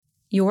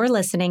You're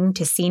listening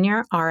to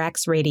Senior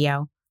RX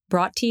Radio,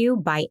 brought to you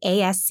by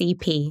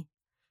ASCP.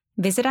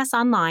 Visit us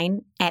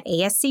online at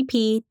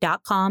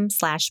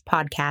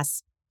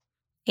ascp.com/podcasts.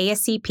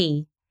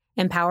 ASCP,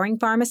 empowering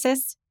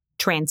pharmacists,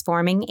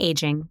 transforming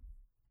aging.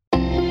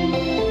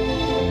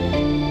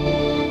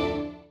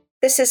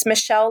 This is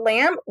Michelle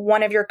Lamb,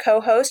 one of your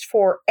co-hosts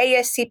for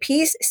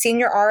ASCP's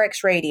Senior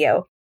RX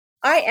Radio.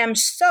 I am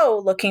so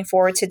looking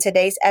forward to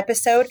today's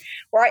episode,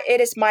 where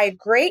it is my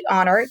great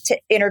honor to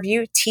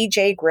interview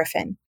TJ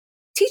Griffin.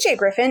 TJ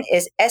Griffin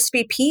is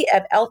SVP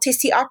of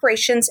LTC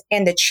Operations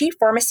and the Chief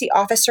Pharmacy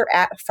Officer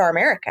at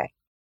PharMerica.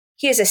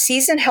 He is a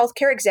seasoned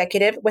healthcare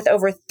executive with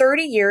over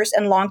 30 years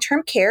in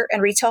long-term care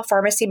and retail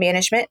pharmacy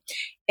management.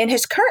 In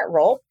his current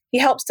role, he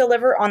helps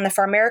deliver on the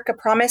PharMerica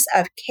promise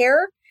of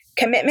care,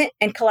 commitment,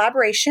 and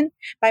collaboration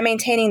by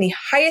maintaining the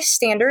highest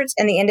standards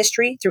in the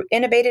industry through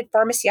innovative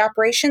pharmacy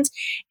operations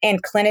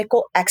and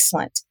clinical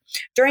excellence.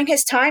 During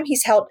his time,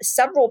 he's held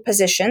several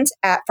positions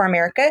at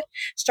PharMerica,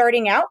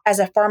 starting out as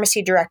a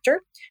pharmacy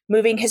director,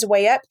 moving his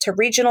way up to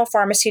regional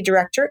pharmacy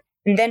director,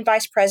 and then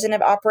vice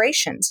president of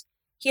operations.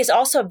 He is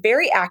also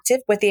very active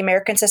with the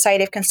American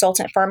Society of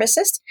Consultant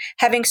Pharmacists,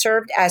 having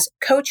served as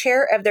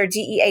co-chair of their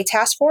DEA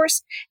Task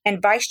Force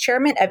and vice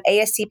chairman of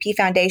ASCP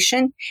Foundation,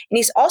 and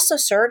he's also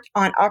served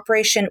on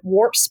Operation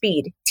Warp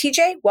Speed.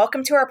 TJ,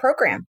 welcome to our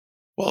program.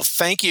 Well,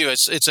 thank you.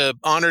 It's an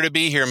honor to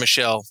be here,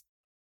 Michelle.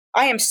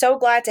 I am so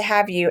glad to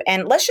have you,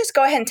 and let's just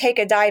go ahead and take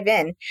a dive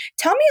in.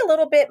 Tell me a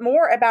little bit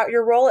more about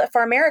your role at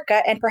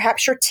PharMerica and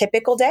perhaps your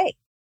typical day.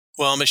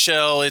 Well,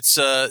 Michelle, it's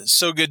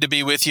so good to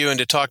be with you and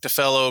to talk to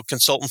fellow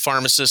consultant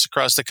pharmacists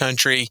across the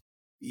country.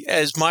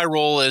 As my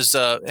role as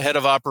head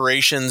of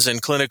operations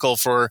and clinical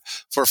for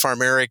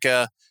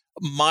PharMerica,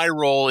 my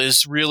role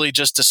is really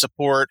just to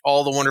support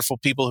all the wonderful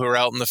people who are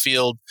out in the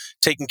field,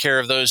 taking care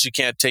of those who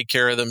can't take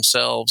care of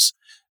themselves.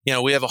 You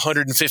know, we have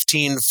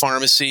 115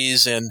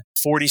 pharmacies in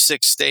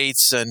 46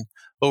 states and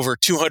over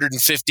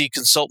 250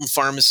 consultant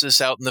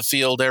pharmacists out in the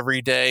field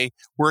every day,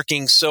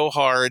 working so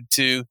hard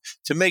to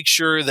make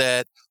sure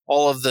that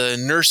all of the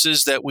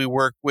nurses that we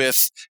work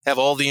with have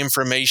all the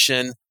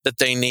information that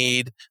they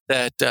need,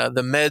 that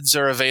the meds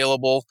are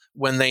available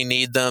when they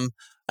need them,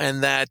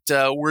 and that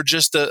we're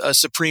just a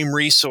supreme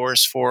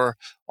resource for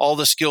all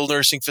the skilled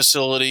nursing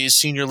facilities,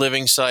 senior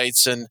living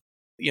sites. And,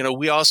 you know,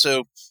 we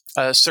also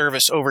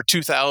service over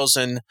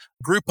 2,000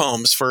 group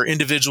homes for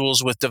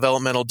individuals with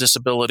developmental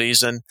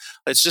disabilities. And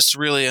it's just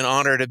really an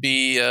honor to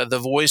be the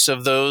voice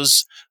of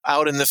those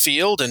out in the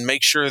field and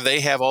make sure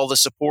they have all the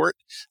support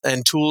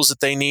and tools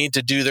that they need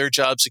to do their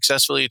job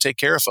successfully to take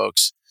care of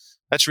folks.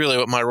 That's really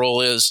what my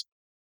role is.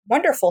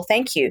 Wonderful.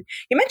 Thank you.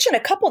 You mentioned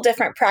a couple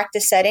different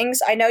practice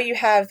settings. I know you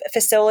have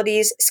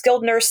facilities,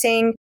 skilled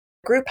nursing,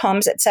 group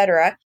homes,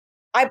 etc.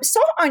 I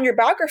saw on your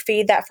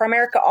biography that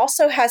PharMerica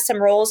also has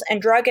some roles in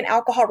drug and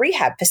alcohol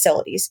rehab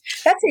facilities.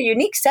 That's a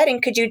unique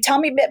setting. Could you tell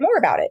me a bit more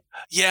about it?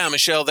 Yeah,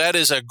 Michelle, that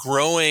is a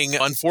growing,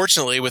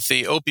 unfortunately, with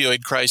the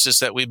opioid crisis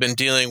that we've been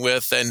dealing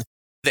with and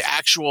the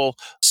actual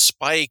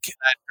spike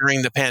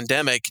during the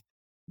pandemic,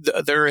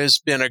 there has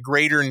been a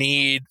greater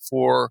need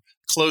for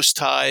close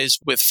ties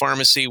with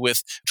pharmacy,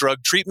 with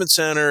drug treatment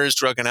centers,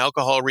 drug and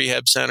alcohol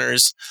rehab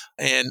centers,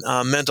 and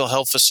mental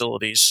health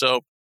facilities.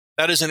 So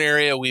that is an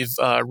area we've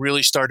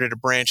really started to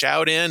branch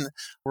out in.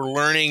 We're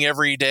learning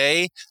every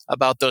day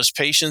about those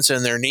patients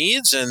and their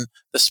needs and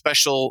the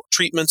special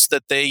treatments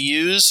that they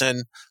use.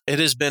 And it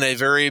has been a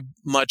very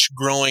much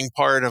growing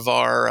part of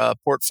our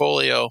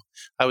portfolio,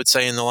 I would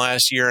say, in the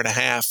last year and a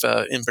half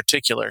in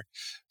particular.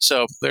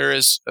 So there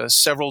is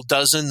several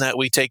dozen that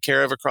we take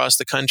care of across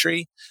the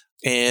country.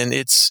 And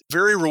it's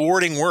very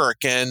rewarding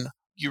work. And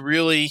you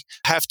really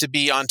have to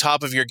be on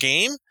top of your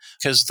game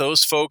because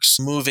those folks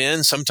move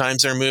in.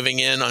 Sometimes they're moving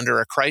in under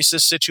a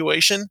crisis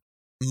situation.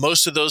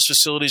 Most of those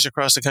facilities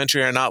across the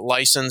country are not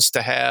licensed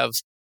to have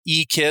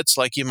e-kits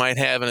like you might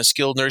have in a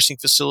skilled nursing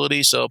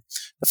facility. So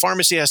the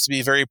pharmacy has to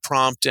be very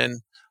prompt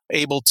and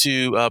able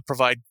to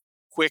provide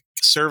quick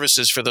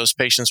services for those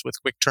patients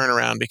with quick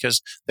turnaround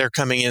because they're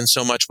coming in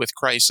so much with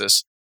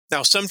crisis.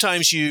 Now,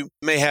 sometimes you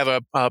may have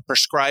a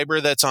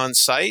prescriber that's on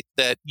site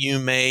that you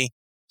may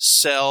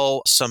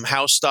sell some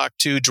house stock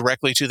to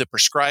directly to the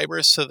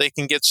prescriber so they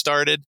can get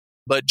started.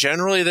 But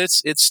generally,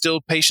 it's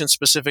still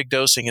patient-specific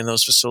dosing in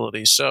those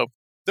facilities. So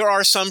there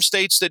are some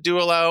states that do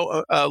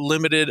allow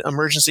limited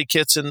emergency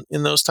kits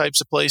in those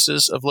types of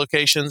places, of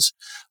locations.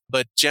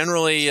 But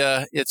generally,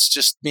 it's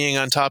just being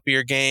on top of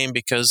your game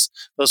because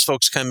those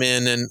folks come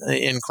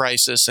in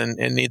crisis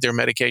and need their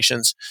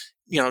medications,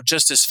 you know,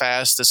 just as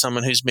fast as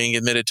someone who's being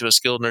admitted to a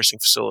skilled nursing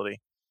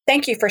facility.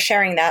 Thank you for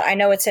sharing that. I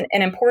know it's an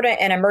important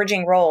and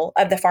emerging role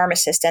of the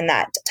pharmacist in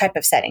that type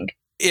of setting.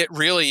 It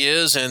really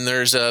is. And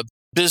there's a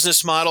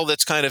business model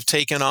that's kind of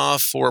taken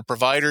off for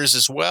providers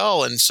as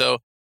well. And so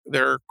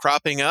they're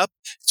cropping up.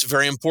 It's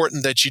very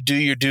important that you do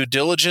your due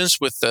diligence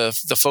with the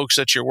folks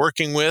that you're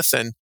working with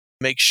and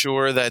make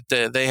sure that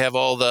they have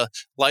all the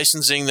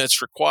licensing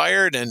that's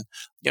required and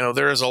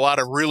There is a lot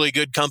of really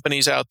good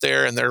companies out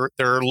there, and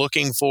they're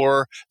looking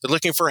for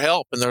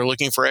help, and they're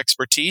looking for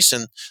expertise,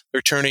 and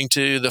they're turning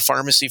to the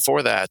pharmacy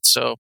for that.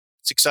 So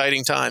it's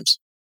exciting times.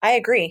 I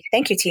agree.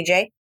 Thank you,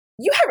 TJ.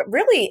 You have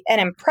really an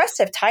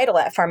impressive title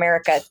at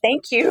PharMerica.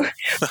 Thank you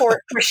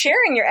for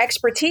sharing your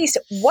expertise.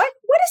 What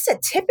does a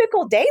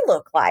typical day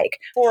look like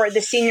for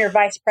the Senior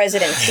Vice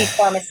President, Chief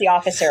Pharmacy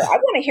Officer? I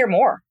want to hear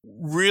more.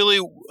 Really,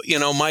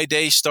 my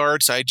day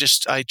starts, I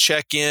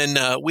check in.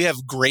 We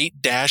have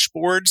great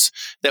dashboards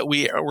that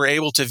we're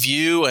able to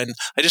view, and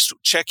I just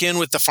check in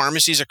with the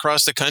pharmacies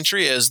across the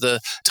country as the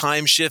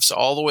time shifts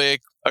all the way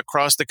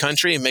across the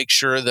country, and make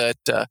sure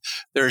that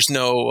there's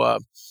no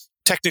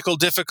technical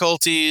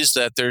difficulties,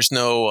 that there's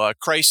no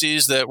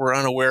crises that we're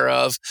unaware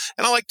of.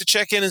 And I like to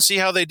check in and see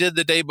how they did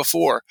the day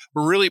before.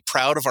 We're really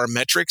proud of our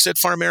metrics at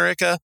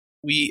PharMerica.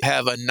 We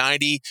have a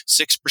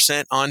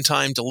 96%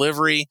 on-time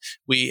delivery.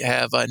 We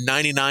have a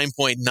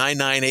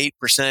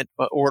 99.998%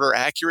 order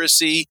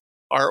accuracy.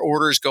 Our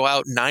orders go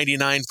out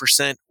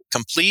 99%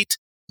 complete.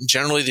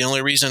 Generally, the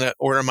only reason an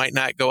order might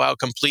not go out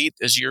complete,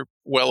 as you're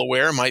well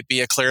aware, might be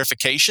a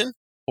clarification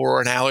or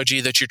an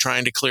allergy that you're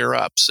trying to clear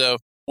up. So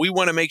we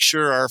want to make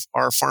sure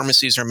our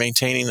pharmacies are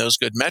maintaining those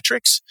good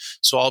metrics.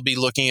 So I'll be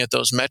looking at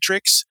those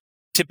metrics.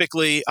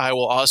 Typically, I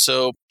will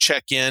also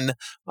check in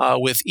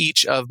with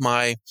each of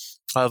my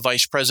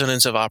vice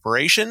presidents of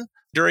operation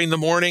during the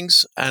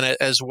mornings, and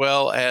as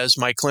well as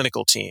my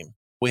clinical team.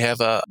 We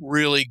have a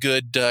really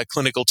good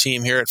clinical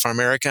team here at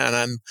PharMerica, and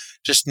I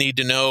just need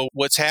to know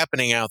what's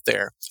happening out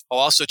there. I'll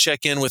also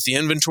check in with the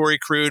inventory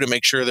crew to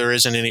make sure there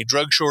isn't any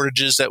drug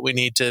shortages that we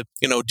need to,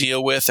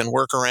 deal with and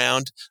work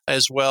around,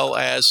 as well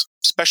as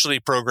specialty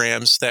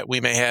programs that we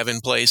may have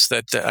in place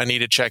that I need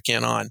to check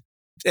in on.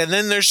 And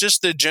then there's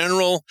just the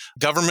general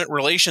government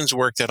relations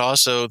work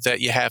that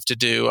you have to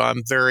do. I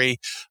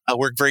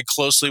work very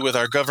closely with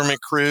our government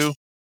crew.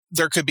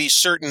 There could be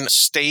certain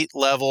state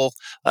level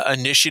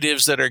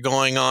initiatives that are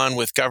going on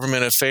with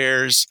government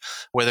affairs,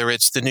 whether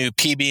it's the new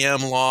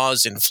PBM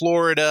laws in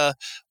Florida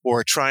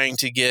or trying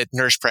to get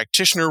nurse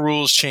practitioner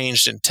rules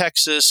changed in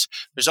Texas.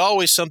 There's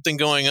always something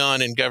going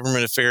on in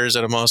government affairs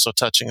that I'm also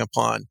touching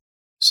upon.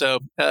 So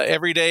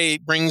every day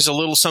brings a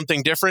little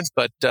something different,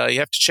 but you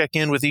have to check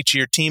in with each of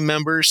your team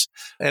members.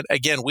 And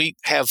again, we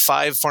have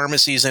 5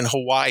 pharmacies in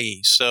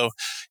Hawaii. So,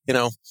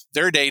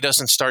 their day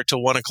doesn't start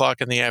till 1:00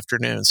 in the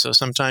afternoon. So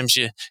sometimes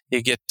you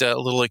get a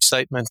little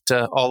excitement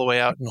all the way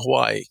out in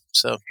Hawaii.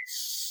 So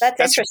that's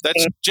interesting.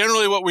 That's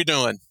generally what we're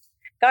doing.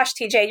 Gosh,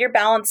 TJ, you're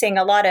balancing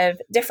a lot of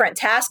different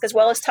tasks as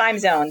well as time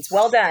zones.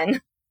 Well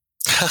done.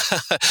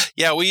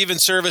 Yeah, we even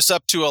service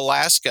up to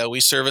Alaska.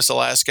 We service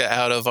Alaska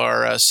out of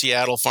our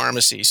Seattle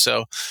pharmacy.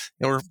 So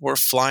we're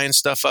flying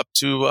stuff up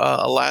to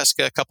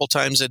Alaska a couple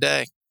times a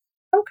day.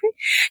 Okay.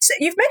 So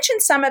you've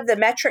mentioned some of the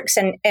metrics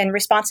and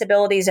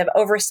responsibilities of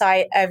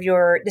oversight of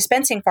your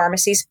dispensing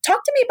pharmacies.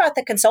 Talk to me about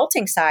the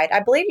consulting side.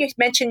 I believe you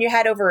mentioned you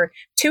had over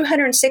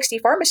 260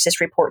 pharmacists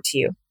report to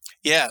you.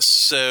 Yes.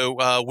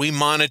 So we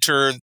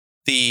monitor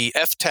the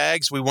F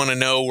tags. We want to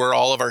know where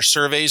all of our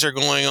surveys are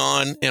going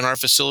on in our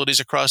facilities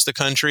across the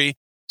country.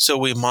 So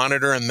we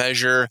monitor and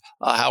measure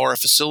how our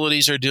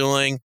facilities are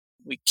doing.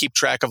 We keep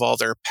track of all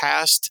their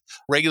past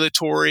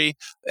regulatory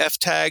F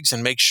tags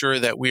and make sure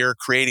that we are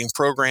creating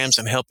programs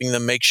and helping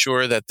them make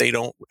sure that they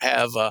don't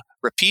have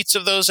repeats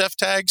of those F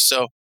tags.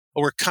 So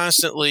we're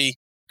constantly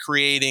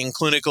creating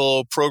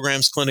clinical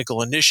programs,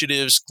 clinical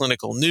initiatives,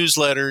 clinical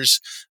newsletters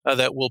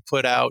that we'll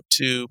put out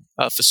to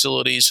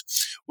facilities.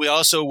 We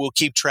also will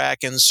keep track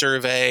and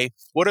survey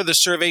what are the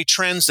survey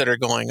trends that are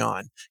going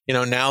on.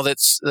 Now that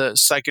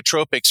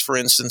psychotropics, for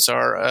instance,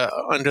 are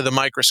under the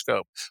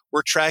microscope,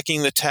 we're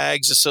tracking the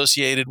tags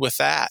associated with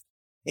that.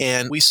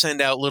 And we send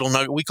out little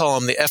nuggets. We call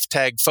them the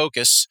F-Tag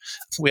Focus.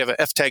 We have an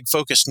F-Tag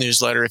Focus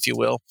newsletter, if you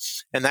will.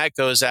 And that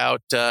goes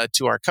out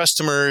to our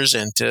customers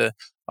and to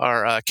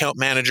our account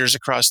managers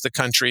across the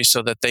country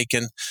so that they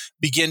can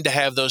begin to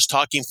have those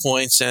talking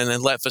points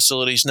and let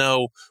facilities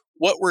know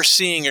what we're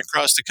seeing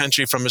across the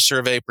country from a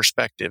survey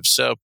perspective.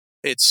 So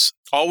it's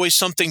always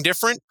something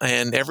different,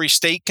 and every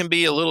state can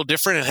be a little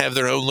different and have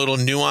their own little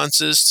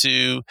nuances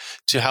to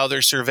how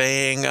they're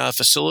surveying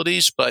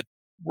facilities. But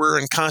we're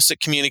in constant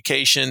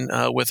communication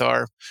with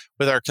our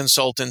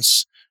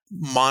consultants,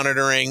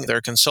 monitoring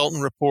their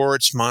consultant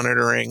reports,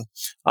 monitoring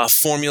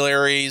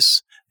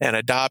formularies and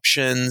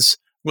adoptions.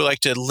 We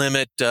like to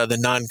limit the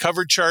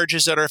non-covered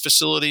charges that our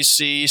facilities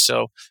see.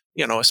 So,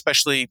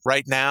 especially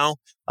right now,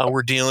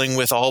 we're dealing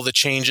with all the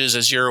changes,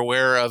 as you're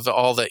aware of,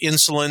 all the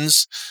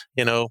insulins,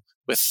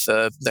 with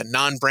the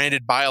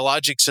non-branded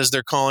biologics, as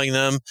they're calling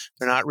them.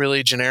 They're not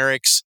really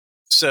generics.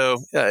 So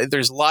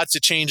there's lots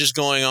of changes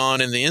going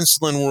on in the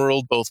insulin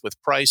world, both with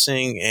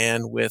pricing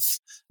and with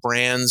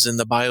brands and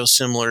the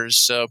biosimilars.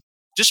 So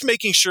just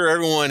making sure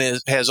everyone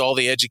has all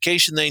the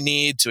education they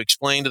need to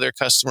explain to their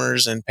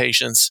customers and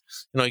patients,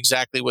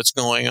 exactly what's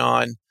going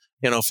on,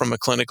 from a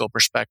clinical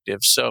perspective.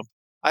 So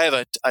I have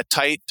a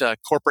tight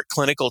corporate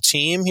clinical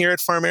team here at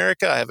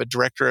PharMerica. I have a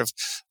director of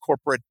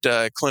corporate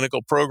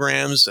clinical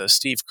programs,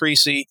 Steve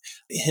Creasy.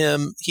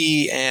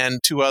 He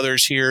and two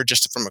others here,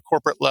 just from a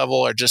corporate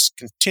level, are just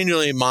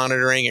continually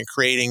monitoring and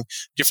creating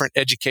different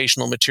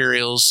educational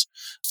materials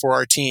for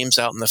our teams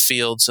out in the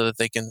field so that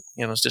they can,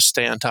 just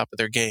stay on top of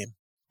their game.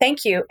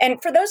 Thank you.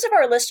 And for those of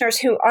our listeners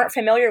who aren't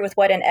familiar with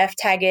what an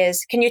FTAG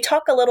is, can you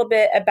talk a little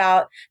bit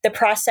about the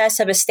process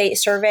of a state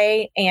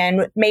survey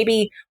and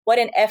maybe what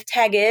an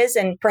FTAG is,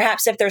 and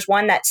perhaps if there's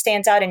one that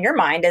stands out in your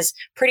mind as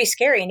pretty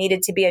scary and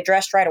needed to be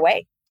addressed right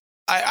away?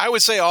 I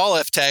would say all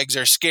FTAGs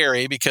are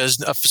scary because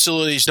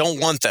facilities don't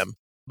want them.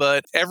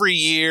 But every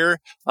year,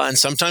 and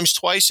sometimes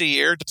twice a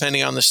year,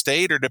 depending on the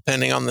state or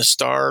depending on the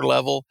star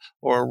level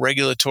or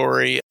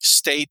regulatory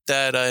state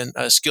that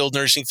a skilled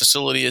nursing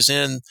facility is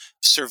in,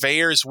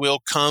 surveyors will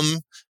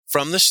come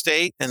from the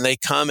state, and they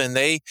come and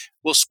they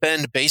will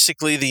spend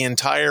basically the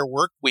entire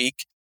work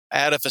week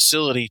at a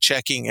facility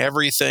checking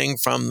everything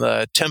from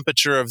the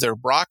temperature of their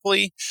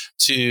broccoli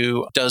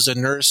to does a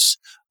nurse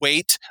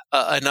wait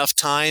enough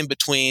time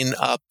between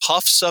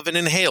puffs of an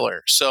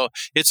inhaler. So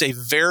it's a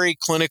very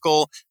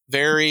clinical,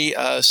 very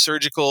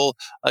surgical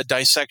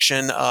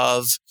dissection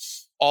of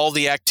all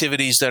the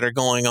activities that are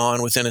going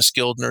on within a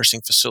skilled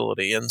nursing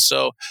facility. And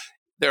so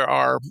there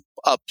are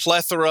a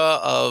plethora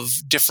of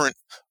different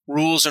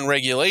rules and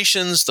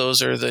regulations.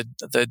 Those are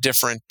the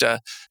different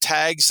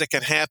tags that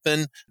can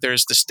happen.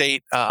 There's the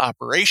state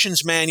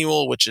operations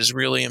manual, which is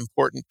really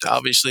important.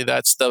 Obviously,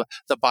 that's the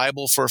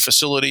Bible for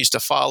facilities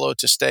to follow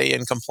to stay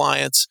in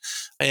compliance.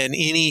 And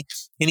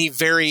any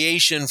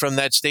variation from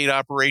that state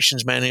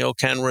operations manual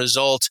can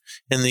result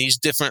in these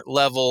different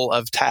level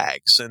of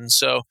tags. And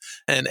so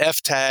an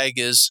F tag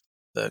is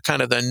the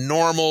kind of the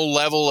normal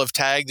level of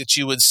tag that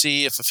you would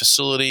see if a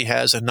facility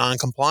has a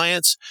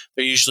non-compliance.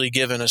 They're usually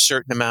given a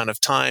certain amount of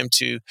time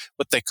to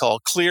what they call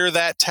clear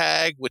that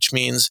tag, which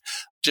means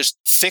just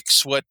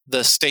fix what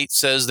the state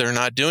says they're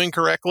not doing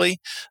correctly.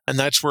 And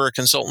that's where a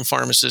consultant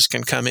pharmacist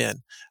can come in.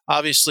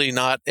 Obviously,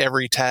 not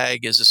every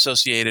tag is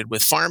associated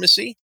with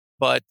pharmacy,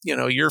 but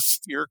your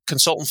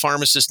consultant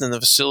pharmacist in the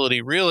facility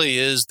really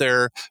is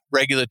their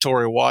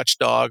regulatory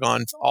watchdog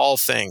on all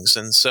things.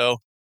 And so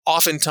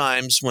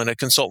oftentimes, when a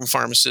consultant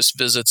pharmacist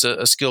visits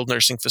a skilled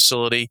nursing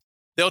facility,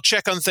 they'll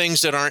check on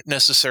things that aren't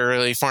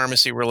necessarily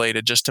pharmacy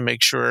related just to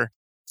make sure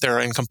they're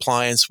in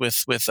compliance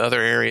with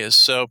other areas.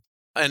 So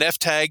an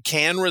F-tag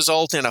can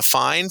result in a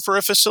fine for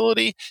a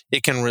facility.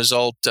 It can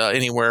result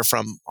anywhere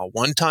from a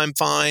one-time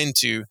fine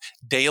to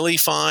daily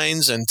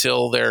fines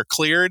until they're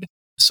cleared.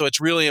 So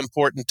it's really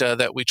important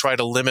that we try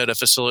to limit a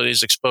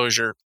facility's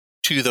exposure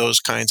to those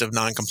kinds of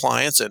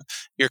noncompliance. And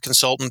your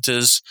consultant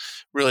is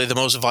really the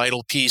most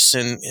vital piece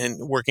in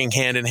working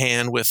hand in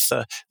hand with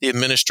the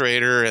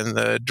administrator and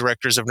the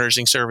directors of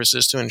nursing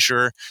services to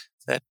ensure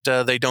that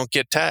they don't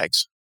get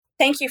tags.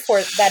 Thank you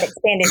for that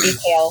expanded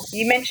detail.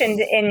 You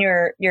mentioned in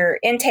your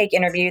intake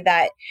interview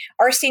that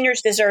our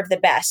seniors deserve the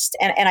best.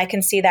 And I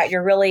can see that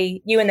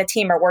you and the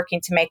team are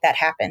working to make that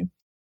happen.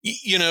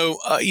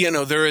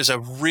 There is a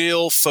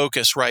real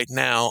focus right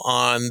now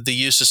on the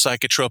use of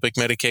psychotropic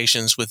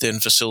medications within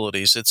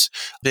facilities. It's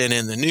been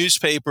in the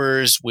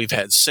newspapers. We've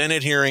had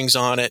Senate hearings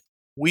on it.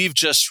 We've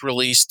just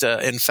released,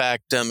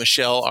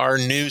 Michelle, our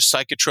new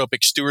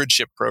psychotropic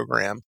stewardship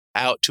program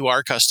out to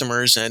our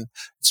customers. And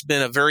it's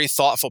been a very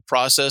thoughtful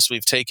process.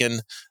 We've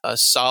taken a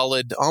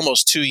solid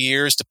almost 2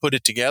 years to put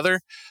it together.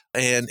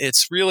 And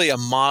it's really a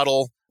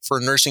model for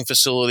nursing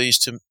facilities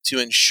to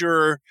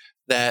ensure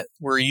that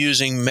we're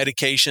using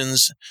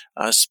medications,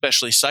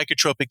 especially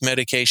psychotropic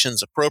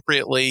medications,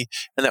 appropriately,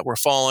 and that we're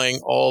following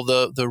all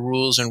the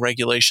rules and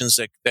regulations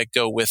that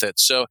go with it.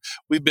 So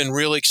we've been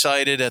really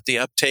excited at the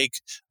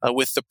uptake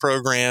with the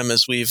program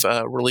as we've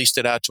released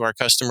it out to our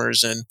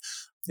customers, and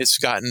it's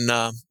gotten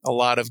a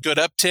lot of good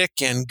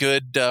uptick and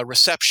good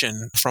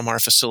reception from our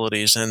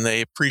facilities, and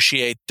they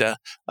appreciate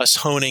us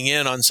honing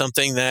in on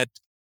something that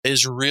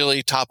is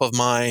really top of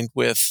mind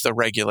with the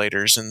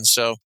regulators. And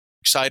so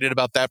excited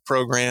about that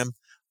program.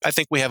 I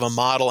think we have a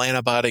model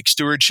antibiotic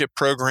stewardship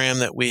program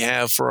that we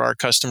have for our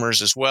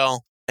customers as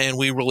well. And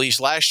we released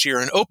last year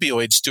an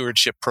opioid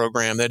stewardship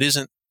program that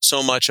isn't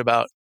so much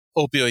about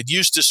opioid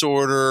use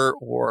disorder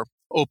or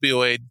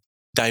opioid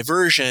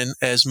diversion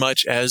as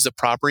much as the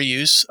proper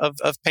use of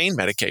pain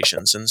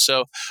medications. And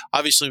so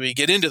obviously we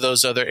get into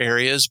those other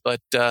areas, but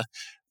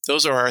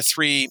those are our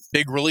 3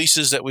 big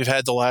releases that we've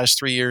had the last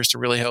 3 years to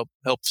really help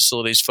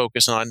facilities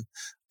focus on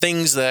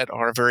things that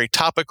are very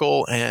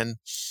topical and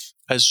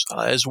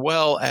as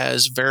well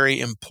as very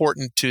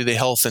important to the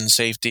health and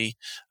safety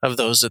of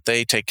those that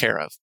they take care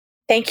of.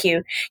 Thank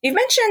you. You've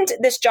mentioned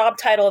this job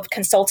title of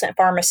consultant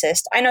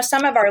pharmacist. I know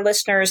some of our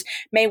listeners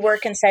may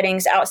work in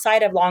settings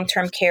outside of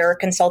long-term care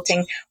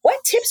consulting.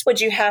 What tips would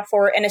you have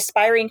for an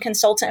aspiring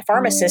consultant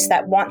pharmacist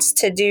that wants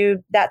to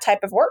do that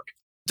type of work?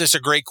 That's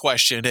a great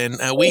question. And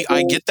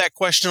I get that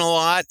question a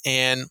lot.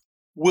 And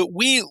what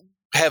we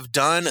have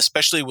done,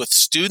 especially with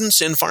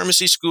students in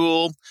pharmacy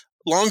school,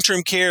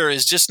 long-term care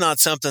is just not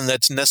something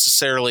that's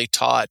necessarily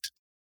taught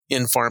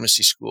in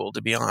pharmacy school,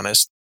 to be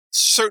honest.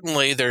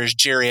 Certainly, there's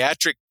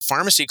geriatric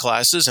pharmacy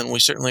classes, and we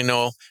certainly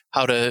know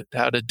how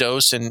to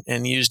dose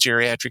and use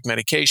geriatric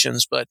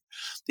medications. But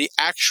the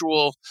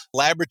actual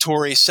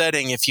laboratory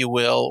setting, if you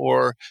will,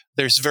 or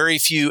there's very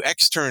few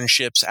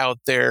externships out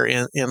there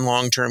in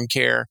long-term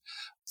care.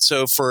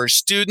 So for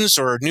students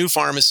or new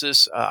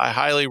pharmacists, I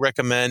highly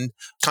recommend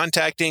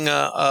contacting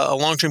a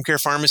long-term care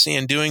pharmacy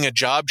and doing a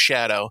job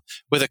shadow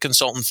with a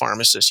consultant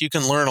pharmacist. You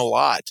can learn a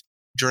lot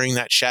during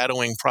that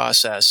shadowing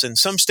process. And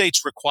some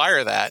states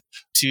require that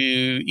to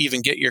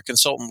even get your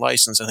consultant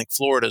license. I think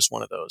Florida is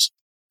one of those.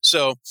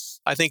 So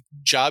I think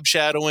job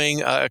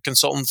shadowing a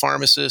consultant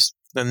pharmacist,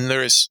 then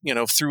there's,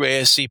 through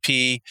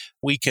ASCP,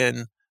 we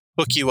can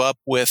hook you up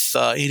with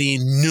any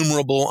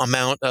innumerable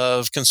amount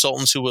of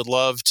consultants who would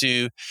love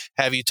to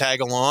have you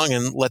tag along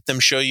and let them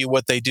show you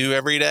what they do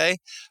every day.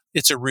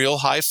 It's a real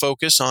high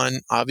focus on,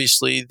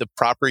 obviously, the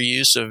proper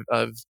use of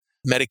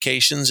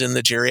medications in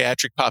the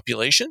geriatric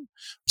population.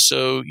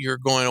 So you're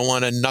going to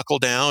want to knuckle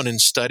down and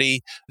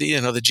study the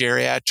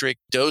geriatric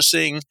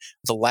dosing,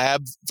 the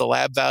lab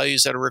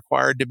values that are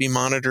required to be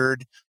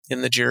monitored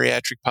in the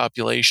geriatric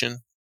population.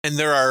 And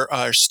there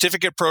are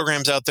certificate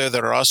programs out there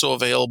that are also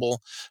available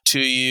to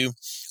you.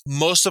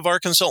 Most of our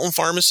consultant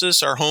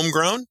pharmacists are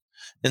homegrown,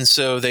 and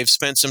so they've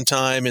spent some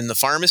time in the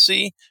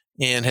pharmacy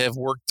and have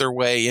worked their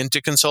way into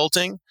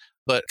consulting.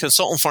 But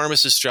consultant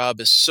pharmacist's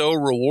job is so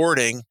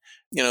rewarding.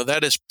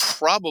 That is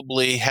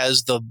probably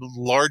has the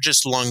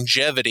largest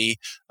longevity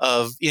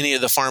of any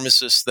of the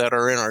pharmacists that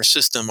are in our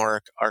system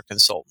are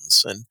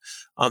consultants.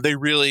 And they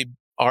really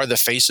are the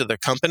face of the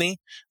company.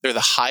 They're the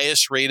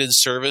highest rated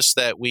service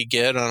that we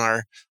get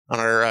on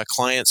our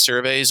client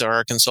surveys are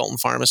our consultant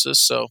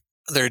pharmacists. So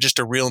they're just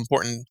a real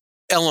important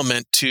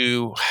element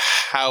to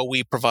how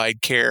we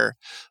provide care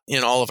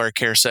in all of our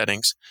care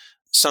settings.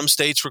 Some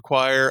states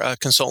require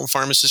consultant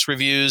pharmacist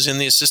reviews in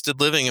the assisted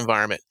living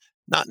environment.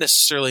 Not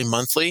necessarily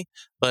monthly,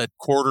 but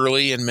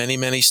quarterly in many,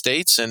 many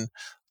states. And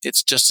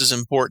it's just as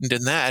important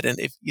in that. And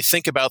if you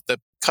think about the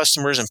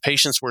customers and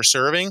patients we're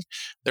serving,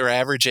 their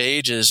average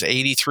age is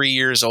 83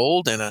 years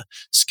old. In a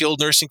skilled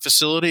nursing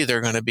facility,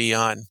 they're going to be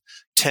on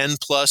 10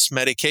 plus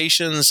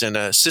medications. In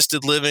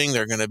assisted living,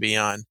 they're going to be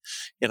on,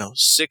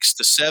 6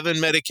 to 7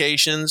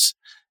 medications.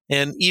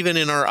 And even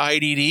in our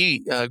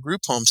IDD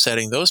group home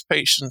setting, those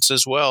patients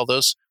as well,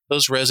 those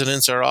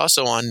residents are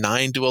also on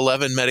 9 to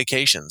 11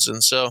 medications.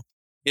 And so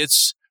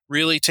it's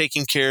really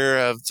taking care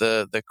of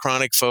the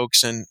chronic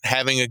folks and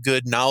having a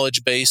good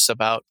knowledge base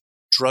about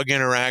drug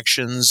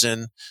interactions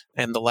and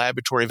the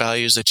laboratory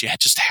values that you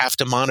just have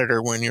to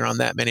monitor when you're on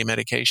that many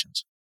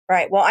medications.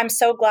 Right. Well, I'm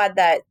so glad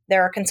that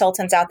there are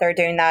consultants out there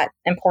doing that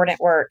important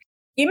work.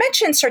 You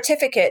mentioned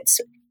certificates.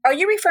 Are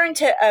you referring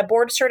to a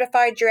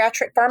board-certified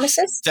geriatric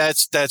pharmacist?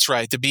 That's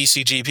right, the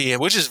BCGP,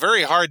 which is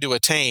very hard to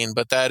attain,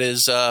 but that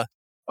is a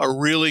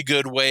really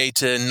good way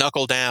to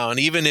knuckle down.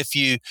 Even if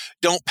you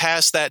don't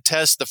pass that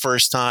test the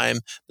first time,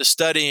 the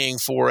studying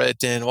for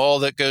it and all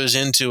that goes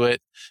into it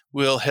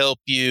will help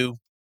you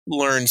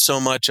learn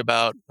so much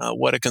about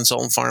what a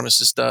consultant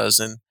pharmacist does.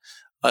 And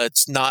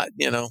it's not,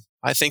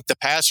 I think the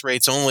pass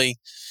rate's only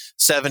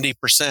 70%.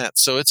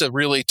 So it's a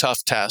really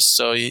tough test.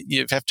 So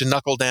you have to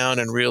knuckle down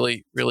and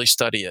really, really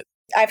study it.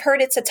 I've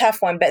heard it's a tough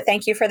one, but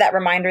thank you for that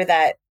reminder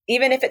that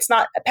even if it's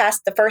not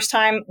passed the first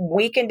time,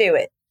 we can do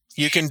it.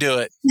 You can do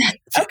it.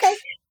 Okay.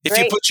 If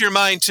you put your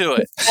mind to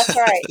it. That's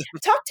right.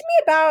 Talk to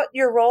me about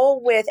your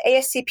role with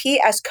ASCP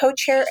as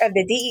co-chair of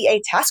the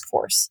DEA Task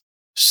Force.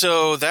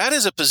 So that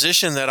is a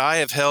position that I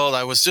have held.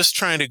 I was just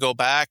trying to go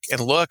back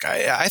and look.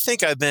 I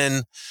think I've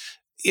been,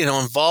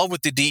 involved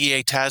with the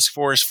DEA Task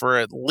Force for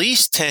at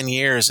least 10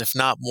 years, if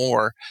not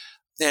more.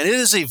 And it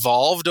has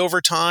evolved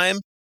over time.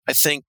 I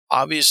think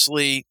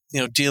obviously,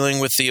 dealing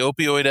with the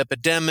opioid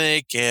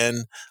epidemic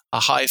and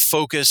a high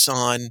focus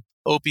on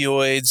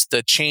opioids,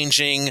 the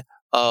changing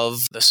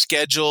of the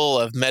schedule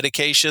of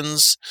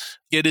medications,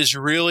 it is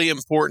really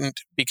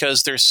important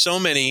because there's so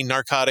many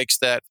narcotics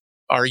that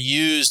are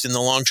used in the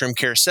long-term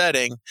care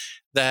setting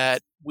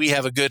that we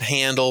have a good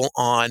handle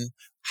on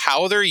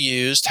how they're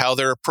used, how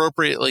they're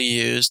appropriately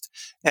used,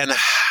 and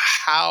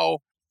how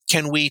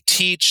can we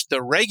teach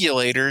the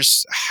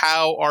regulators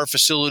how our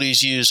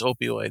facilities use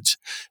opioids?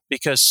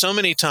 Because so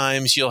many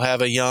times you'll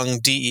have a young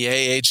DEA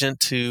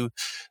agent who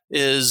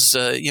is,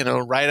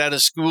 right out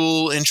of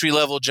school,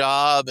 entry-level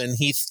job, and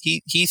he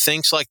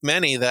thinks, like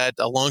many, that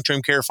a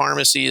long-term care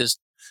pharmacy is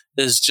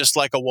just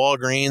like a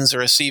Walgreens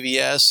or a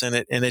CVS,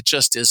 and it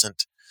just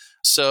isn't.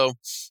 So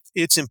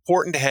it's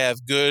important to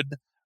have good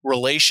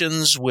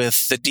relations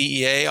with the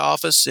DEA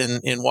office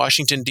in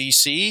Washington,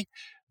 D.C.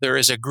 There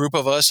is a group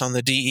of us on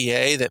the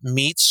DEA that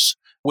meets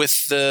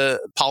with the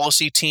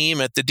policy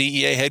team at the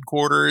DEA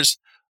headquarters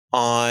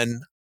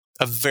on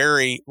a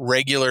very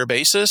regular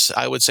basis.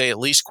 I would say at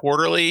least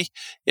quarterly,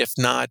 if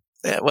not,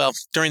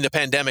 during the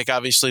pandemic,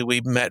 obviously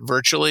we met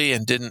virtually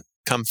and didn't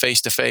come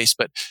face to face.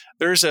 But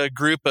there's a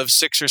group of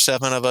 6 or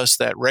 7 of us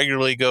that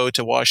regularly go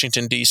to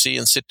Washington, D.C.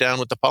 and sit down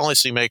with the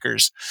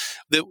policymakers.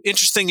 The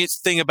interesting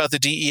thing about the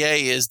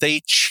DEA is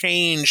they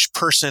change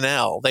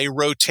personnel. They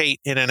rotate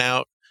in and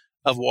out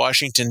of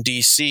Washington,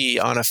 D.C.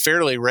 on a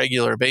fairly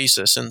regular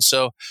basis. And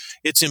so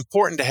it's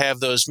important to have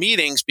those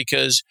meetings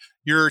because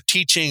you're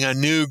teaching a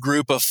new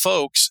group of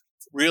folks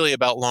really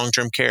about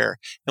long-term care.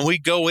 And we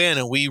go in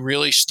and we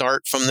really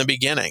start from the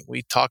beginning.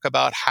 We talk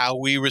about how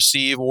we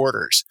receive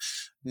orders.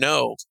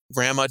 No,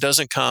 grandma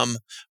doesn't come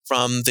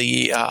from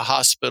the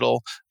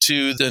hospital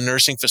to the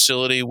nursing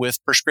facility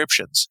with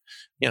prescriptions.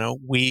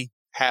 We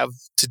have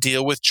to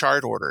deal with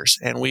chart orders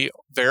and we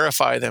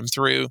verify them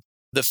through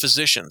the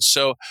physicians.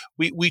 So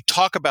we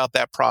talk about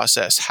that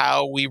process,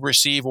 how we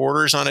receive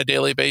orders on a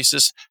daily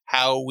basis,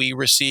 how we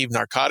receive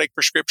narcotic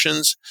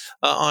prescriptions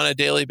on a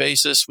daily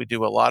basis. We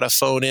do a lot of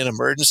phone-in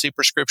emergency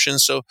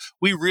prescriptions. So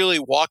we really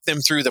walk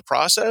them through the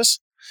process.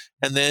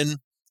 And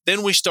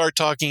then we start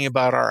talking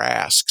about our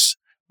asks,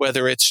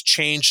 whether it's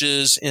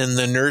changes in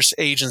the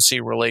nurse-agency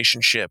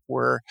relationship,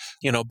 where,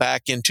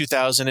 back in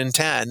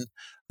 2010,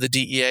 the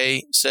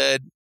DEA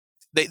said,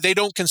 They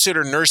don't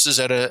consider nurses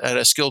at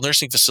a skilled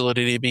nursing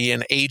facility to be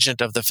an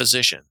agent of the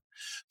physician.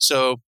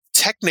 So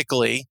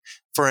technically,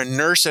 for a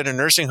nurse at a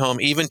nursing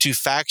home, even to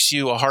fax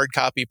you a hard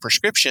copy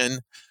prescription,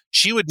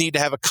 she would need to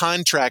have a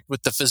contract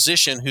with the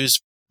physician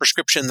whose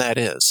prescription that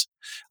is.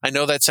 I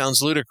know that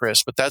sounds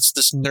ludicrous, but that's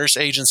this nurse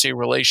agency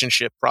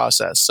relationship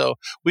process. So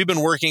we've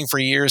been working for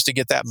years to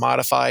get that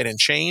modified and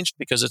changed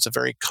because it's a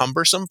very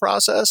cumbersome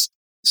process.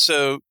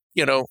 So,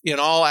 in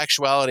all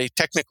actuality,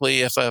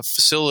 technically, if a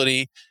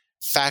facility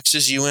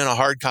faxes you in a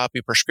hard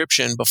copy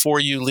prescription, before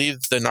you leave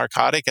the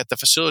narcotic at the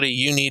facility,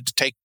 you need to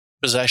take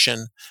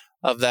possession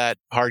of that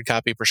hard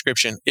copy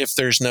prescription if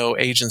there's no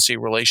agency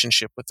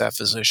relationship with that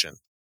physician.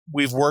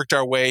 We've worked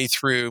our way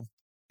through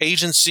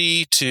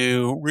agency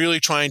to really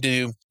trying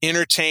to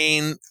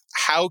entertain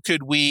how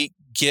could we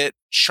get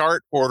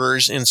chart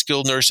orders in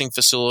skilled nursing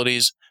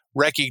facilities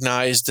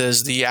recognized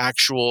as the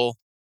actual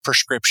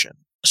prescription.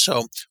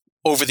 So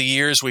over the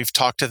years, we've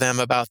talked to them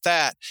about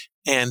that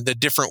and the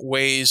different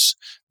ways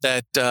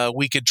that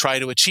we could try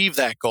to achieve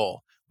that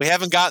goal. We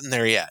haven't gotten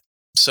there yet.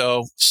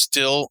 So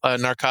still a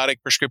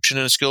narcotic prescription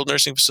in a skilled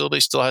nursing facility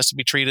still has to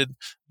be treated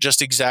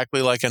just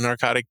exactly like a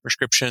narcotic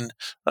prescription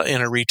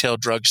in a retail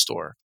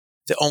drugstore.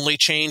 The only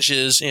change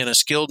is in a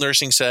skilled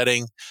nursing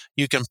setting,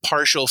 you can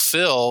partial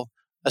fill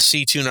a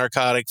C2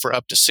 narcotic for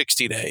up to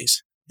 60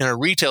 days. In a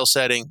retail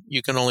setting,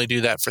 you can only do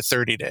that for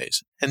 30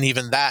 days. And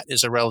even that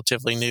is a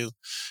relatively new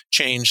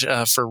change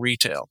for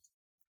retail.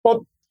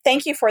 Well,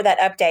 thank you for that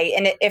update.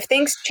 And if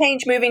things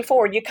change moving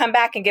forward, you come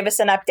back and give us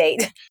an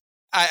update.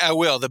 I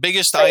will. The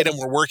biggest item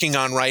we're working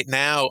on right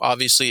now,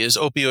 obviously, is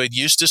opioid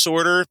use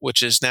disorder,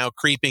 which is now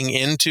creeping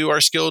into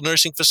our skilled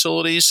nursing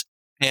facilities.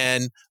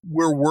 And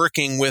we're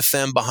working with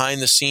them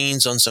behind the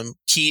scenes on some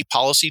key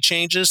policy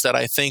changes that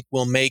I think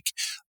will make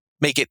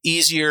it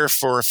easier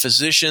for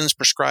physicians,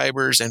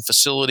 prescribers, and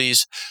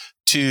facilities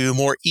to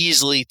more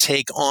easily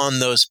take on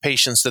those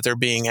patients that they're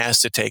being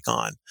asked to take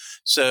on.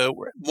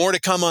 So more to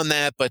come on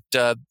that, but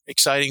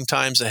exciting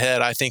times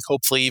ahead. I think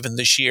hopefully even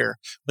this year,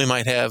 we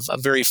might have a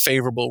very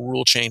favorable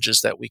rule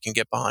changes that we can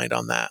get behind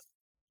on that.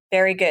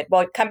 Very good.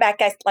 Well, come back,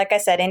 like I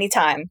said,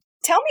 anytime.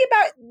 Tell me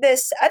about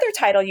this other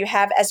title you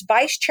have as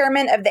Vice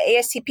Chairman of the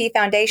ASCP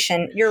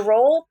Foundation, your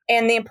role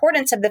and the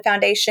importance of the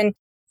foundation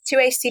to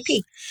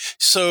ASCP.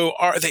 So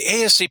the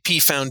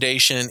ASCP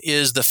Foundation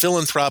is the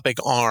philanthropic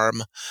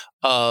arm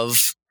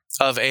of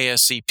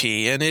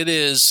ASCP, and it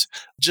has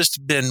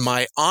just been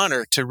my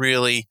honor to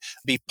really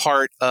be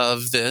part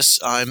of this.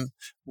 I'm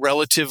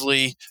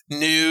relatively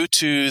new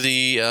to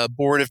the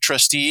board of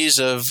trustees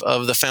of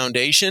the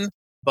foundation,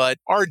 but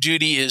our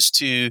duty is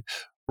to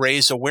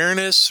raise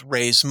awareness,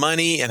 raise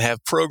money, and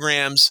have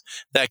programs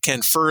that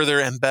can further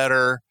and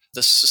better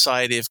the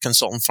Society of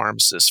Consultant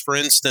Pharmacists. For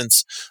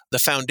instance, the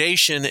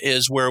foundation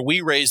is where we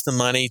raise the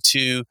money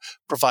to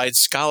provide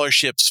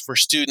scholarships for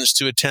students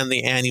to attend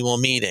the annual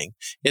meeting.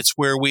 It's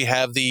where we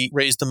have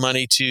raise the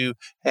money to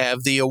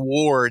have the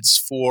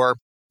awards for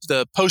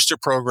the poster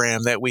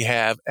program that we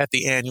have at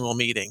the annual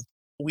meeting.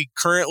 We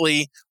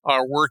currently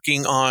are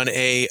working on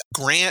a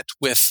grant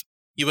with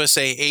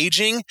USA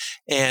Aging,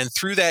 and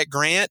through that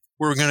grant,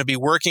 we're going to be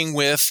working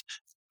with,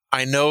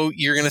 I know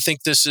you're going to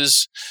think this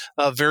is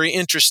very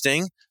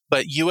interesting,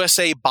 but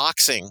USA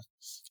Boxing.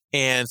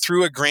 And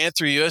through a grant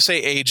through USA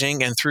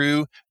Aging and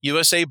through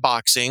USA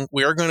Boxing,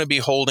 we are going to be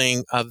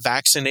holding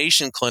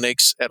vaccination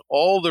clinics at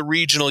all the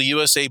regional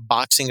USA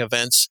Boxing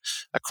events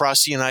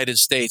across the United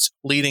States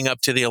leading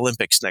up to the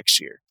Olympics next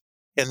year.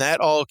 And that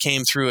all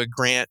came through a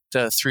grant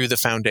through the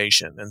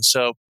foundation. And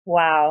so,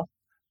 wow.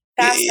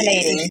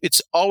 Fascinating.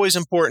 It's always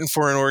important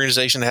for an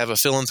organization to have a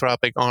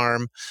philanthropic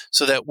arm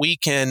so that we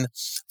can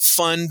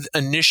fund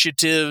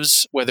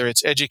initiatives, whether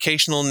it's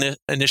educational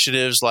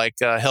initiatives like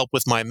Help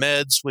with My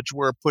Meds, which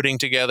we're putting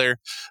together,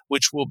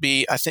 which will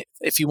be, I think,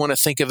 if you want to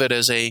think of it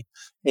as a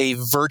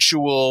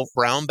virtual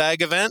brown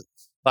bag event.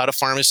 A lot of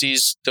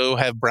pharmacies do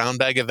have brown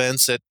bag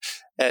events at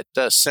at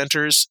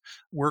centers.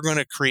 We're going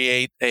to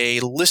create a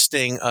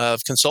listing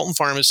of consultant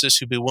pharmacists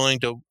who'd be willing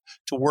to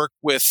work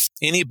with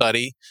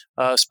anybody,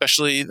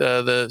 especially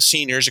the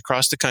seniors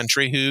across the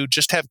country who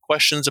just have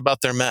questions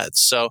about their meds.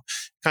 So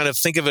kind of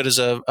think of it as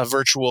a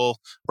virtual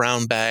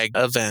brown bag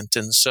event.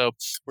 And so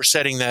we're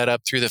setting that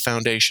up through the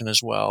foundation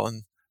as well.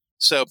 And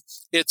so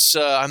it's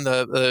I'm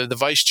the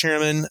vice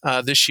chairman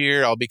this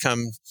year. I'll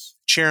become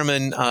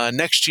chairman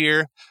next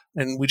year.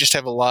 And we just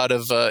have a lot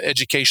of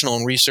educational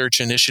and research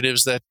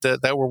initiatives that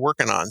we're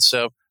working on.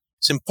 So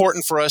it's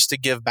important for us to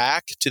give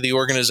back to the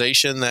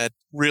organization that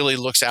really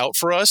looks out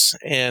for us.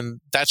 And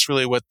that's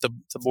really what the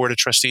Board of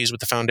Trustees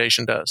with the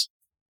foundation does.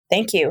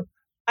 Thank you.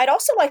 I'd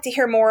also like to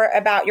hear more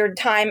about your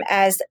time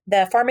as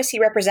the pharmacy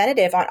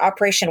representative on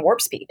Operation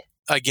Warp Speed.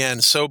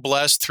 Again, so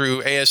blessed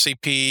through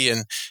ASCP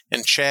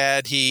and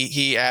Chad.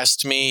 He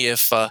asked me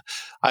if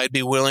I'd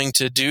be willing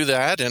to do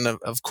that. And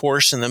of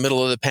course, in the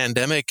middle of the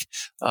pandemic,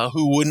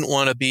 who wouldn't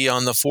want to be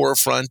on the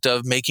forefront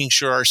of making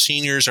sure our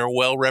seniors are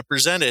well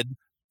represented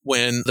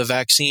when the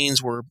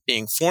vaccines were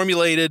being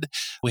formulated?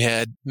 We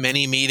had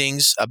many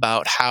meetings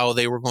about how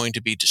they were going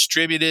to be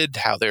distributed,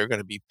 how they were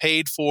going to be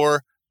paid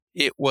for.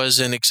 It was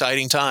an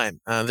exciting time.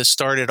 This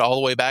started all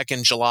the way back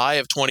in July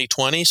of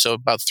 2020, so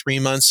about 3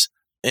 months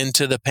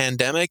into the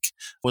pandemic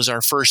was our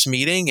first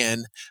meeting,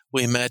 and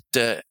we met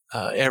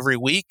every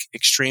week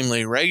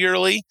extremely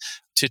regularly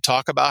to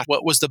talk about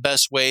what was the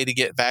best way to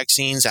get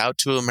vaccines out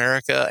to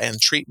America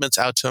and treatments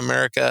out to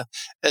America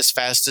as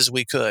fast as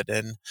we could.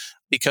 And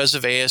because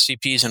of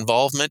ASCP's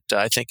involvement,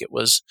 I think it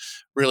was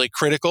really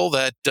critical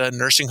that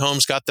nursing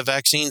homes got the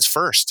vaccines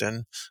first.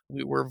 And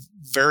we were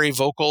very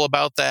vocal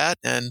about that.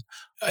 And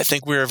I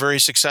think we were very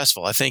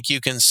successful. I think you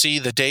can see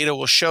the data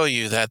will show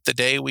you that the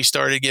day we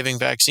started giving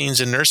vaccines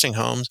in nursing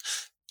homes,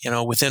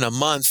 within a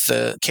month,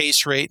 the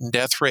case rate and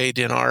death rate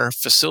in our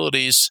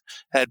facilities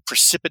had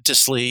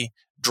precipitously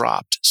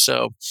dropped.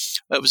 So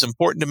it was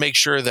important to make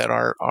sure that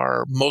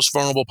our most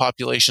vulnerable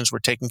populations were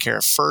taken care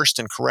of first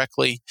and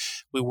correctly.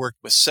 We worked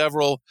with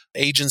several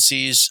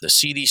agencies, the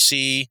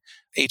CDC,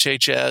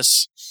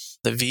 HHS,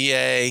 the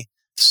VA,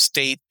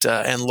 state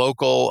and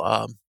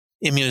local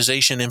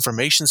immunization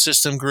information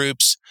system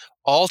groups,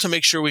 all to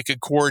make sure we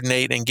could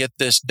coordinate and get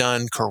this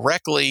done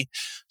correctly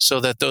so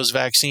that those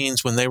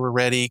vaccines, when they were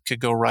ready, could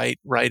go right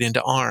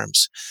into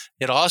arms.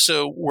 It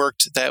also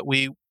worked that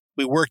we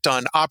worked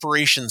on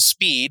Operation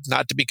Speed,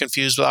 not to be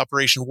confused with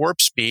Operation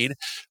Warp Speed,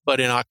 but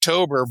in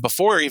October,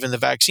 before even the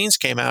vaccines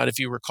came out, if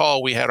you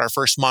recall, we had our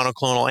first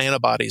monoclonal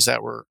antibodies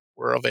that were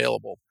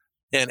available.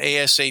 And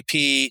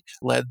ASAP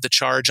led the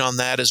charge on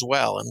that as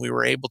well. And we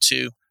were able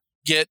to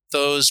get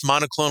those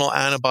monoclonal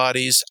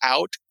antibodies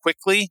out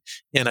quickly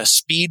in a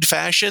speed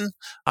fashion.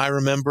 I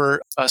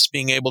remember us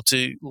being able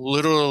to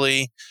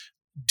literally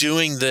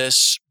doing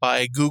this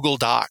by Google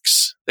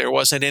Docs. There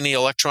wasn't any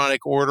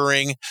electronic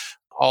ordering.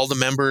 All the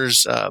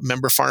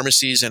member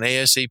pharmacies and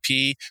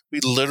ASAP, we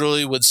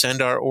literally would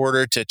send our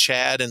order to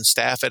Chad and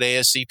staff at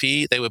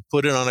ASCP. They would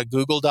put it on a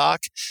Google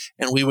Doc,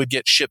 and we would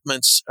get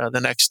shipments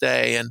the next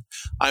day. And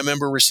I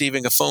remember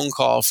receiving a phone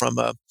call from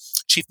a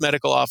chief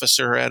medical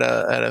officer at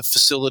a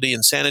facility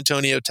in San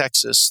Antonio,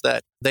 Texas,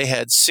 that they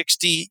had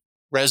 60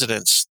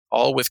 residents,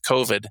 all with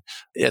COVID,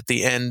 at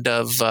the end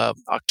of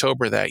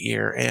October that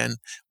year. And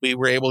we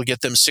were able to get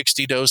them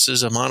 60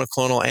 doses of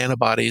monoclonal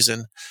antibodies.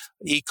 And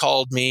he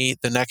called me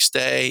the next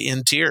day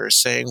in tears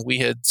saying we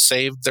had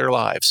saved their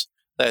lives,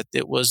 that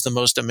it was the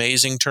most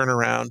amazing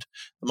turnaround.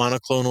 The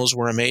monoclonals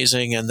were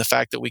amazing. And the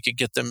fact that we could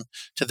get them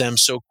to them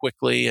so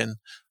quickly and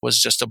was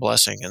just a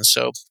blessing. And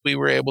so we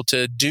were able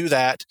to do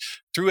that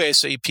through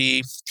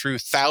ASAP, through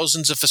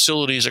thousands of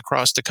facilities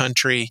across the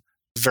country,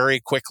 very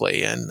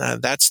quickly.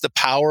 And that's the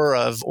power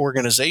of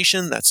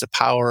organization. That's the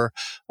power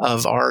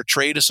of our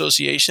trade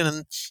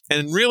association.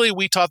 And really,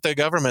 we taught the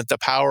government the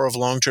power of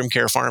long-term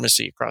care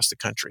pharmacy across the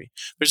country.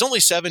 There's only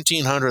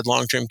 1,700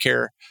 long-term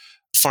care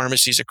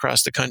pharmacies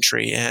across the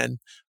country. And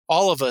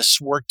all of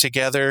us worked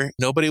together.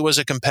 Nobody was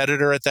a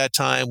competitor at that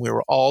time. We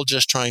were all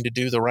just trying to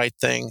do the right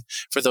thing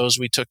for those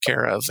we took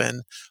care of.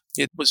 And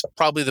it was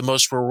probably the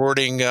most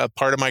rewarding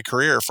part of my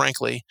career,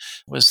 frankly,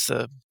 was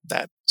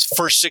that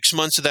first 6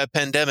 months of that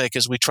pandemic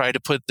as we tried to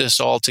put this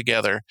all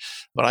together.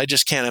 But I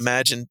just can't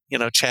imagine,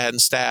 Chad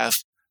and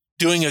staff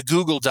doing a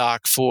Google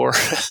Doc for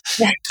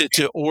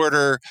to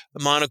order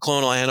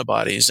monoclonal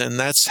antibodies. And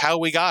that's how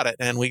we got it.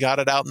 And we got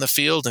it out in the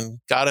field and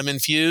got them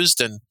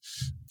infused and,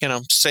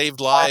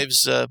 saved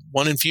lives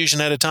one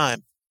infusion at a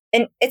time.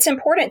 And it's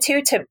important,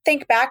 too, to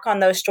think back on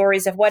those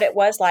stories of what it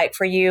was like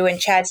for you and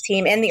Chad's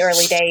team in the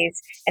early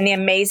days and the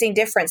amazing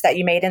difference that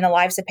you made in the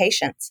lives of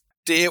patients.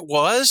 It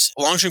was.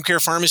 Long-term care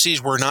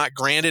pharmacies were not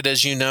granted,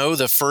 as you know,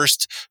 the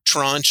first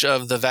tranche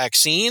of the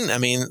vaccine. I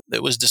mean,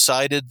 it was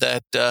decided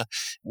that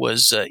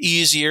was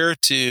easier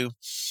to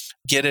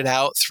get it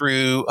out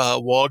through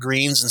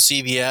Walgreens and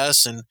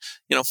CVS and,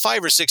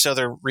 5 or 6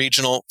 other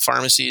regional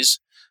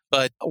pharmacies.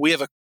 But we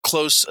have a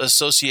close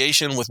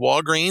association with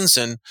Walgreens,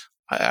 and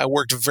I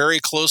worked very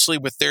closely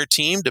with their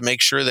team to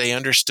make sure they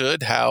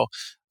understood how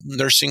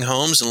nursing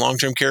homes and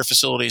long-term care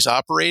facilities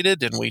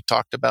operated, and we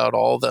talked about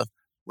all the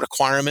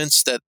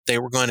requirements that they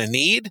were going to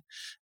need.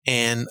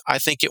 And I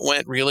think it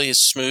went really as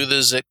smooth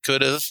as it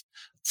could have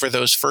for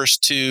those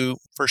first two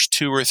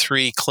or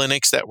three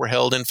clinics that were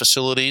held in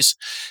facilities.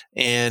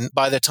 And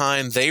by the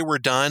time they were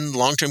done,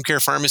 long-term care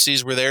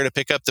pharmacies were there to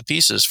pick up the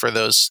pieces for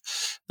those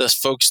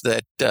folks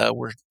that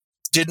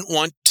didn't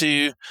want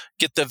to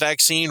get the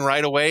vaccine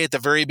right away at the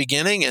very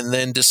beginning, and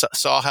then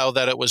saw how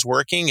that it was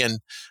working. And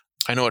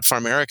I know at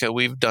PharMerica,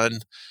 we've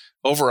done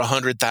over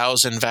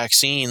 100,000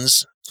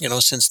 vaccines,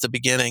 since the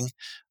beginning,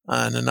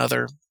 and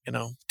another,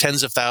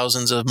 tens of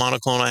thousands of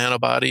monoclonal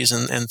antibodies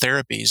and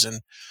therapies.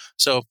 And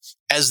so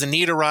as the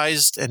need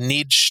arose and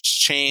needs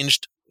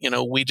changed,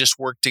 we just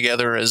worked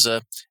together as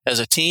a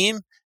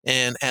team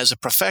and as a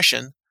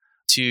profession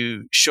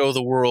to show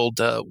the world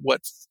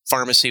what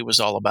pharmacy was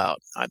all about.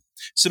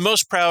 It's the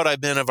most proud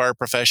I've been of our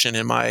profession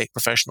in my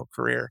professional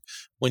career,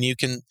 when you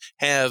can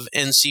have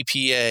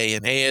NCPA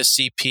and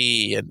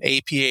ASCP and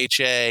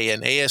APHA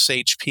and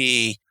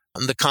ASHP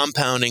and the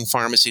compounding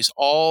pharmacies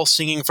all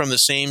singing from the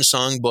same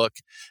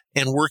songbook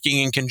and working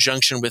in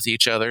conjunction with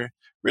each other,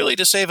 really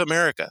to save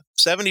America.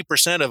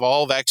 70% of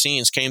all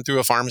vaccines came through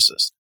a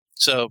pharmacist.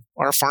 So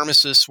our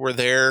pharmacists were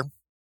there,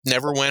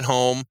 never went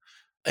home,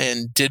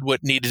 and did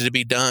what needed to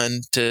be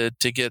done to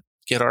get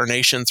our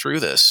nation through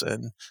this.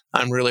 And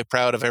I'm really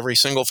proud of every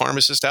single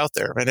pharmacist out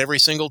there and every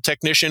single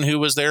technician who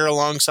was there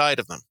alongside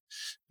of them,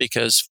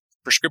 because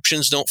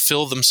prescriptions don't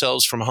fill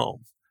themselves from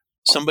home.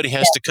 Somebody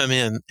has to come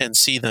in and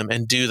see them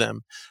and do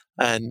them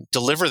and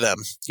deliver them.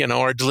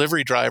 Our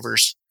delivery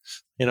drivers,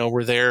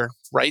 were there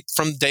right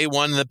from day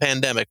one of the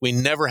pandemic. We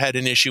never had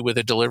an issue with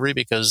a delivery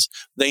because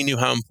they knew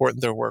how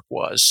important their work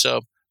was.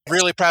 So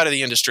really proud of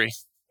the industry.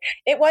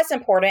 It was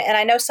important. And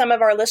I know some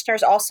of our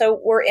listeners also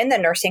were in the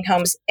nursing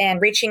homes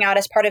and reaching out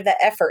as part of that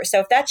effort. So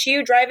if that's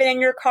you driving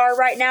in your car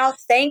right now,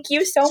 thank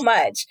you so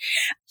much.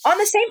 On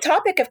the same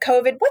topic of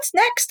COVID, what's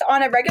next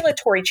on a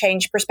regulatory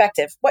change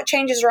perspective? What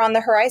changes are on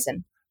the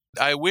horizon?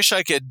 I wish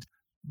I could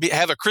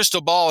have a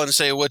crystal ball and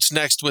say what's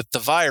next with the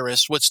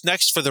virus. What's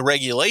next for the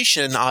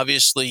regulation,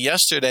 obviously,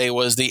 yesterday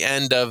was the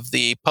end of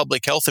the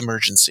public health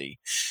emergency.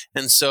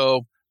 And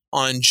so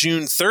on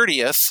June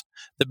 30th,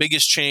 the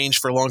biggest change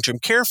for long-term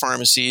care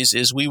pharmacies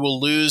is we will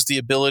lose the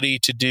ability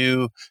to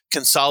do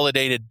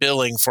consolidated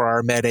billing for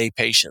our Med A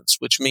patients,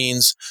 which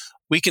means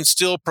we can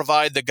still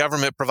provide the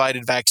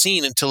government-provided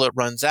vaccine until it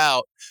runs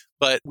out,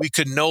 but we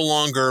could no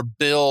longer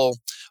bill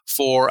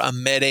for a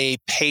Med A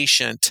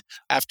patient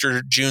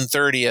after June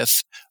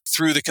 30th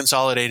through the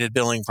consolidated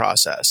billing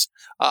process.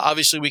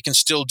 Obviously, we can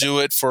still do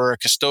it for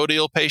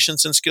custodial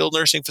patients in skilled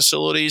nursing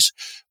facilities,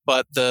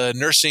 but the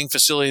nursing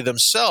facility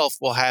themselves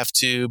will have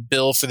to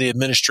bill for the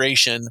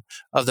administration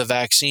of the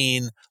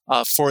vaccine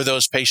for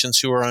those patients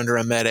who are under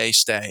a Med A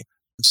stay.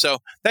 So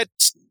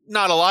that's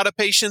not a lot of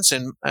patients,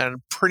 and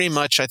pretty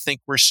much I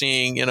think we're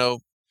seeing,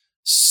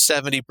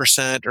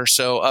 70% or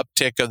so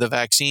uptick of the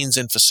vaccines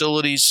in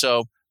facilities.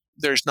 So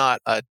there's not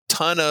a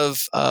ton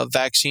of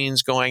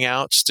vaccines going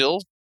out.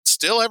 Still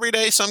every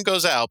day some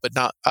goes out, but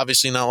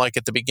obviously not like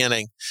at the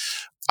beginning.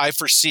 I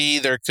foresee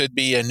there could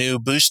be a new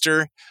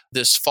booster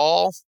this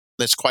fall.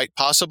 That's quite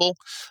possible.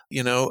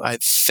 I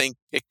think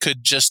it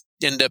could just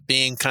end up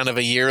being kind of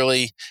a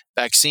yearly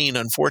vaccine,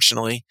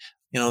 unfortunately,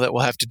 that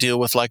we'll have to deal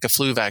with like a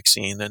flu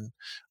vaccine. And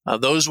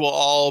those will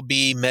all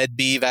be Med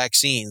B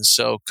vaccines.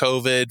 So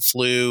COVID,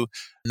 flu,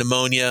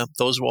 pneumonia,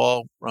 those will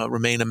all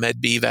remain a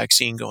Med B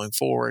vaccine going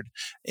forward.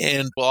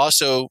 And we'll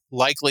also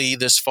likely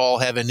this fall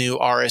have a new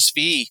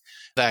RSV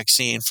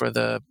vaccine for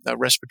the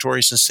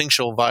respiratory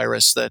syncytial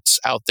virus that's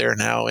out there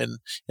now in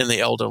the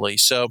elderly.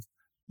 So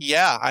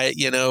yeah,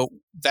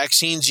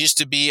 vaccines used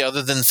to be,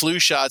 other than flu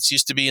shots,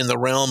 used to be in the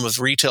realm of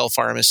retail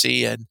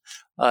pharmacy, and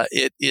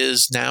it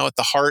is now at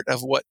the heart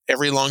of what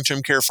every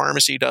long-term care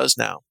pharmacy does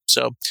now.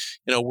 So,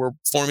 we're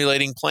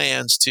formulating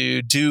plans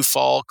to do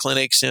fall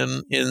clinics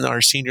in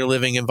our senior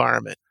living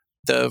environment.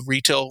 The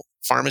retail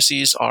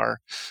pharmacies are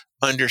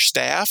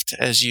understaffed,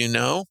 as you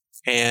know,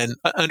 and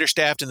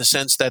understaffed in the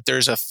sense that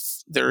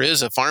there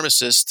is a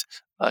pharmacist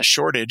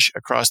shortage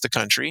across the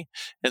country.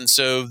 And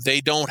so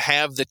they don't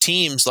have the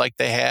teams like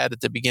they had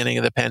at the beginning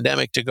of the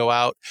pandemic to go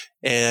out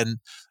and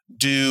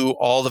do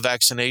all the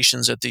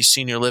vaccinations at these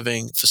senior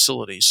living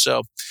facilities.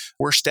 So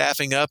we're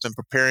staffing up and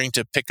preparing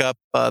to pick up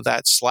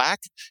that slack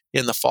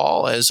in the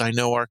fall, as I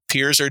know our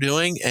peers are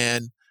doing.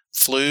 And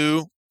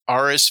flu,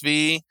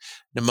 RSV,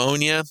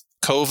 pneumonia,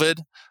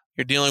 COVID,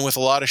 you're dealing with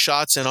a lot of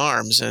shots in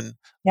arms. And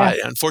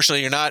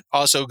unfortunately, you're not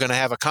also going to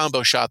have a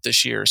combo shot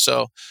this year.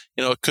 So,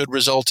 it could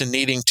result in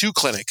needing 2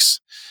 clinics.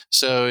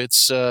 So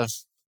it's going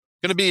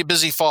to be a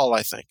busy fall,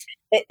 I think.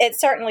 It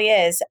certainly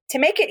is. To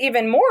make it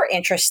even more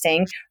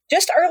interesting,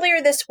 just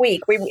earlier this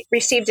week, we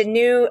received a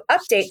new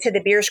update to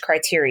the Beers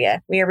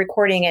criteria. We are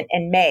recording it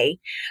in May.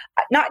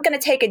 Not going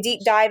to take a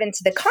deep dive into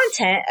the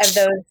content of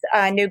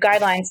those new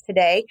guidelines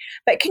today,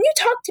 but can you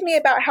talk to me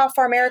about how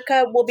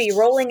PharMerica will be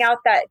rolling out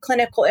that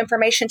clinical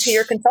information to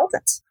your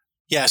consultants?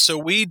 Yeah, so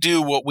we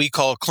do what we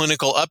call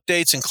clinical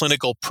updates and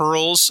clinical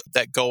pearls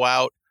that go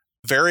out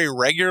very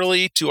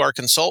regularly to our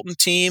consultant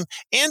team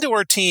and to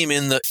our team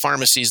in the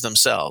pharmacies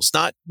themselves.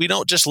 We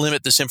don't just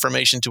limit this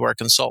information to our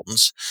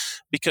consultants,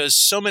 because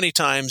so many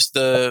times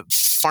the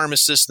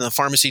pharmacists and the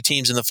pharmacy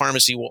teams in the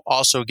pharmacy will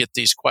also get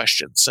these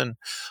questions. And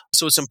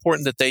so it's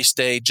important that they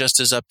stay just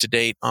as up to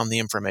date on the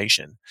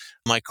information.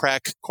 My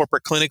crack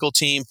corporate clinical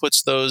team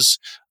puts those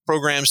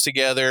programs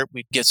together.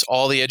 We gets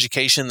all the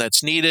education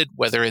that's needed,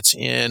 whether it's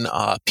in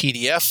a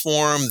PDF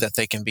form that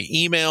they can be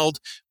emailed.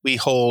 We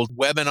hold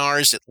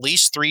webinars at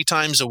least 3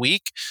 times a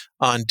week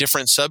on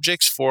different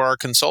subjects for our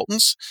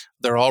consultants.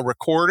 They're all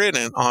recorded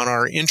and on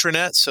our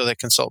intranet so that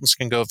consultants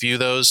can go view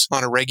those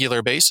on a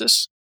regular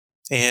basis.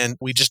 And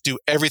we just do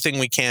everything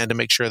we can to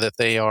make sure that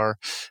they are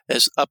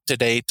as up to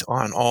date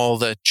on all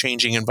the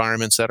changing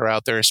environments that are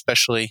out there,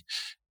 especially,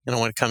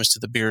 when it comes to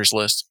the beers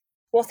list.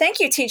 Well, thank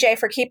you, TJ,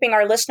 for keeping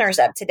our listeners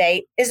up to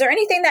date. Is there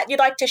anything that you'd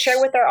like to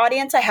share with our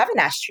audience I haven't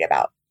asked you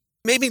about?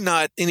 Maybe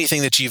not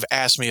anything that you've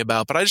asked me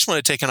about, but I just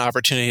want to take an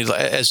opportunity,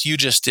 as you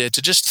just did,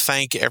 to just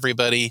thank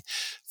everybody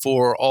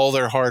for all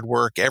their hard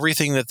work,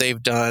 everything that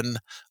they've done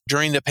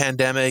during the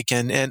pandemic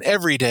and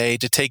every day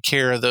to take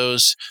care of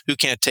those who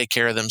can't take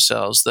care of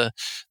themselves. The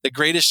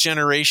greatest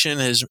generation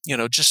is,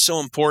 just so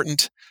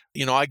important.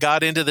 I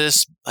got into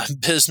this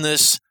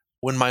business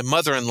when my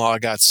mother-in-law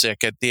got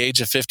sick at the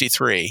age of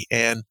 53,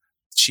 and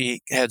she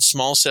had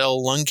small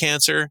cell lung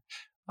cancer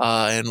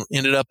and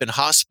ended up in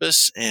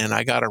hospice. And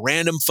I got a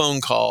random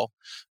phone call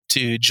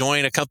to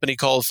join a company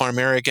called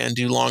PharMerica and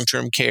do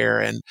long-term care.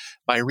 And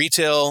my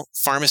retail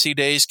pharmacy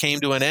days came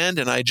to an end,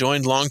 and I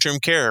joined long-term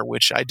care,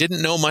 which I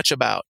didn't know much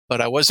about.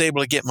 But I was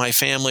able to get my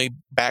family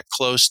back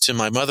close to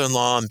my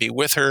mother-in-law and be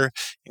with her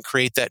and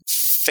create that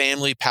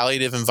family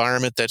palliative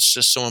environment that's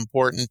just so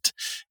important.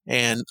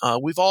 And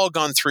we've all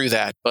gone through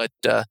that. But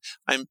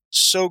I'm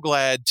so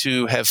glad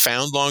to have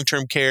found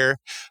long-term care.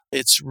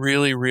 It's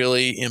really,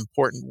 really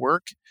important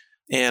work.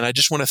 And I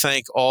just want to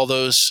thank all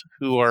those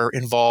who are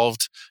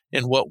involved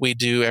in what we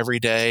do every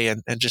day,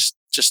 and just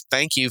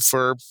thank you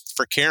for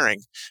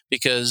caring,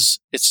 because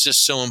it's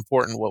just so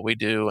important what we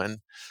do. And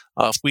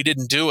if we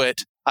didn't do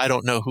it, I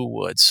don't know who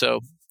would.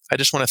 So I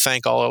just want to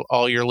thank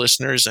all your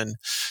listeners and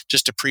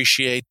just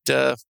appreciate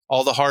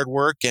all the hard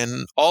work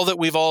and all that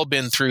we've all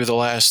been through the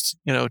last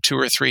 2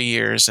 or 3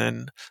 years.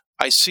 And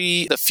I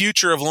see the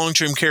future of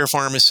long-term care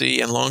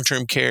pharmacy and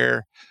long-term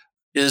care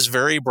is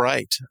very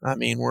bright. I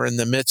mean, we're in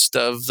the midst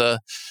of the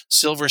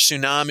silver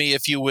tsunami,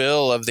 if you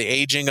will, of the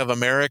aging of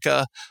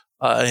America.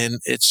 And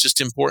it's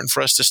just important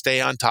for us to stay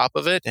on top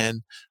of it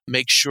and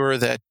make sure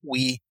that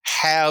we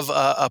have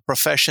a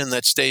profession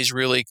that stays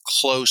really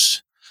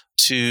close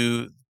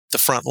to the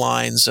front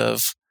lines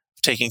of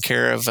taking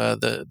care of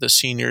the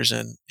seniors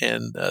and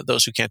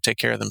those who can't take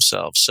care of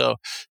themselves. So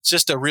it's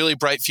just a really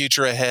bright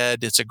future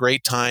ahead. It's a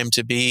great time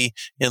to be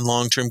in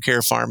long-term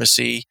care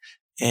pharmacy.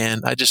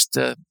 And I just,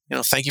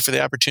 thank you for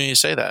the opportunity to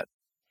say that.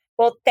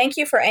 Well, thank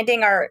you for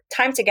ending our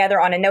time together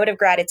on a note of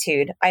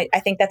gratitude. I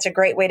think that's a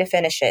great way to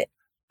finish it.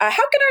 How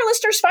can our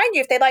listeners find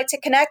you if they'd like to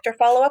connect or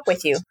follow up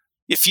with you?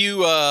 If you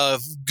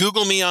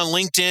Google me on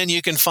LinkedIn,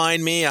 you can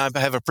find me. I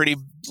have a pretty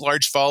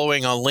large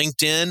following on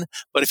LinkedIn.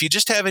 But if you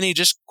just have any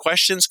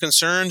questions,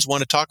 concerns,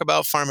 want to talk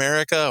about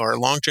PharMerica or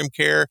long-term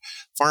care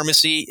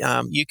pharmacy,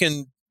 you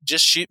can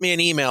just shoot me an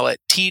email at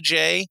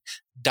tj.Griffin,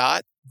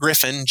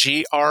 Griffin,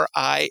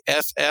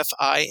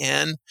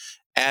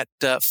 at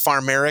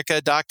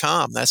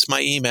PharMerica.com. That's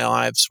my email.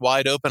 It's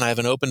wide open. I have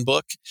an open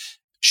book.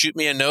 Shoot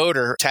me a note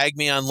or tag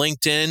me on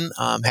LinkedIn.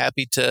 I'm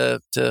happy to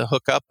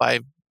hook up.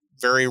 I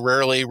very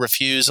rarely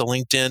refuse a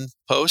LinkedIn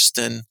post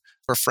and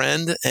for a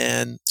friend,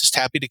 and just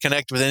happy to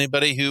connect with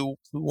anybody who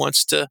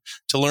wants to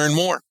learn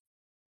more.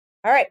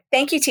 All right.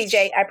 Thank you,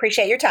 TJ. I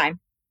appreciate your time.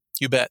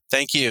 You bet.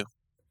 Thank you.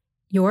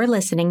 You're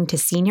listening to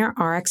Senior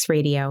RX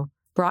Radio,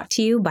 brought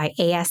to you by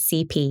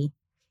ASCP.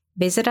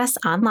 Visit us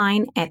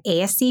online at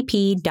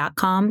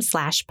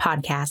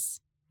ascp.com/podcasts.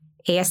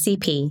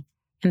 ASCP,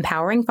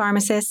 empowering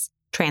pharmacists,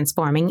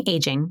 transforming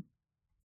aging.